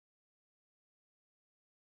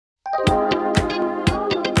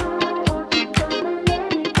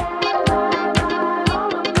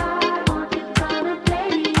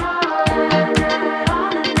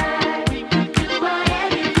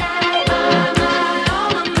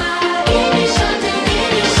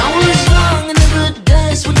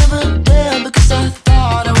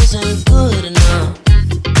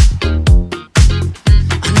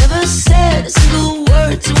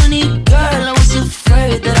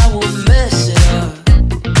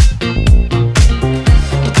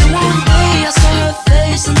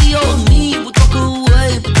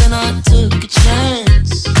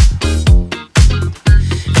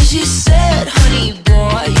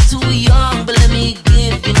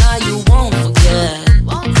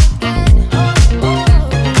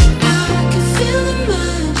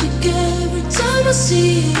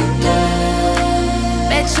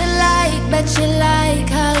Bet you like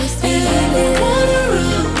how you feel it. Wanna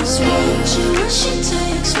rose, won't you when she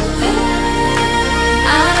takes my hand?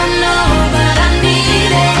 I don't know, but I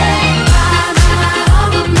need it.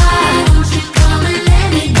 Oh my, won't you come and let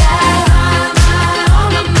me down?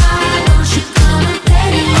 Oh my, won't you come and play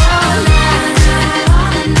me all night?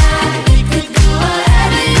 We could do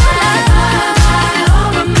whatever you like.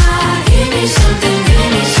 Oh my, give me something, give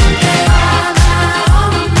me something.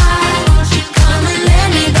 Oh my, won't you come and let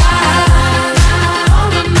me down?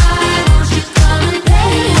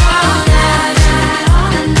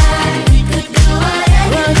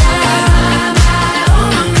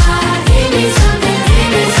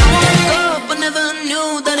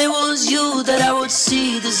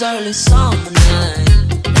 See this early summer night,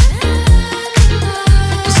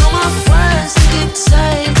 'cause all my friends keep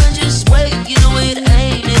saying, but just wait, you know it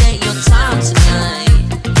ain't your time tonight.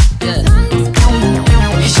 Yeah.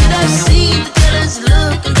 You should have seen the jealous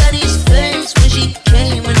look on Daddy's face when she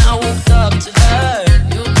came and I woke up to her.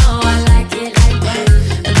 You know I like it like that.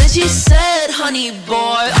 And then she said, honey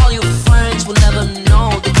boy, all your friends will never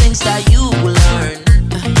know the things that you will learn.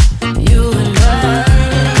 You will learn.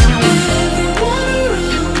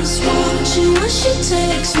 She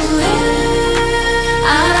takes my hand. I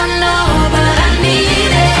don't know.